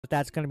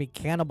that's going to be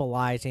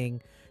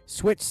cannibalizing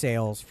Switch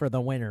sales for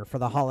the winter, for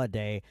the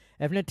holiday.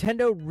 If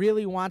Nintendo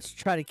really wants to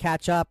try to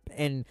catch up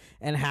and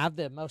have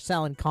the most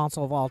selling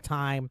console of all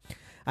time,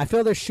 I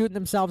feel they're shooting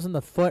themselves in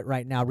the foot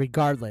right now,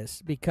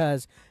 regardless,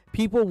 because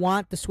people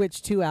want the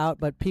Switch 2 out,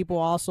 but people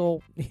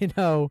also,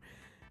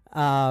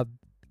 are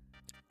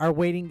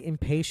waiting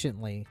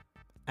impatiently.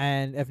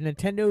 And if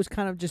Nintendo's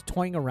kind of just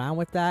toying around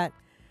with that,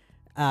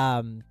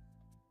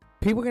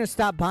 people are going to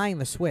stop buying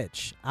the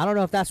Switch. I don't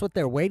know if that's what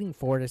they're waiting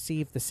for, to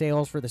see if the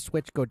sales for the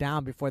Switch go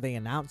down before they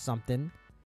announce something.